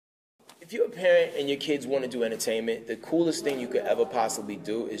If you're a parent and your kids want to do entertainment, the coolest thing you could ever possibly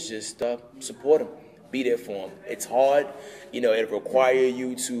do is just support them. Be there for them. It's hard. You know, it requires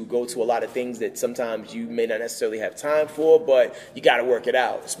you to go to a lot of things that sometimes you may not necessarily have time for, but you got to work it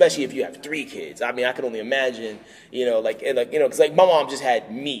out, especially if you have 3 kids. I mean, I can only imagine, because my mom just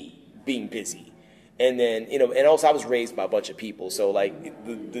had me being busy. And then, and also I was raised by a bunch of people, so like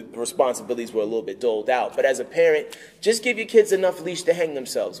the responsibilities were a little bit doled out. But as a parent, just give your kids enough leash to hang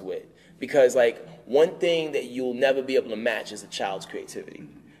themselves with. Because like one thing that you'll never be able to match is a child's creativity.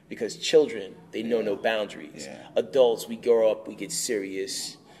 Because children, they know no boundaries. Yeah. Adults, we grow up, we get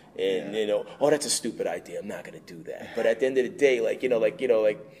serious, and oh, that's a stupid idea. I'm not gonna do that. But at the end of the day,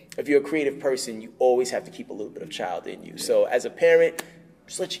 if you're a creative person, you always have to keep a little bit of child in you. So as a parent,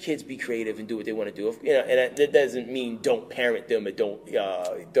 just let your kids be creative and do what they want to do. And that doesn't mean don't parent them or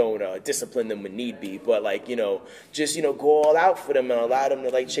don't discipline them when need be. But just go all out for them and allow them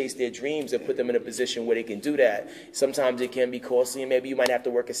to chase their dreams and put them in a position where they can do that. Sometimes it can be costly, and maybe you might have to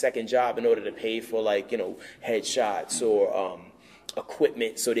work a second job in order to pay for headshots or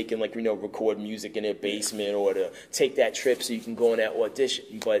equipment so they can record music in their basement, or to take that trip so you can go on that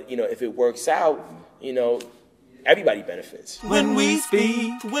audition. But if it works out, everybody benefits. When we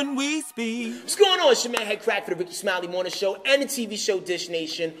speak. What's going on? It's your man Headkrack for the Ricky Smiley Morning Show and the TV show Dish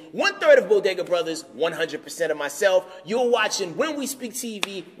Nation. 1/3 of Bodega Brothers, 100% of myself. You're watching When We Speak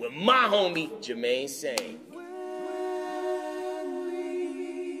TV with my homie, Jermaine Sain.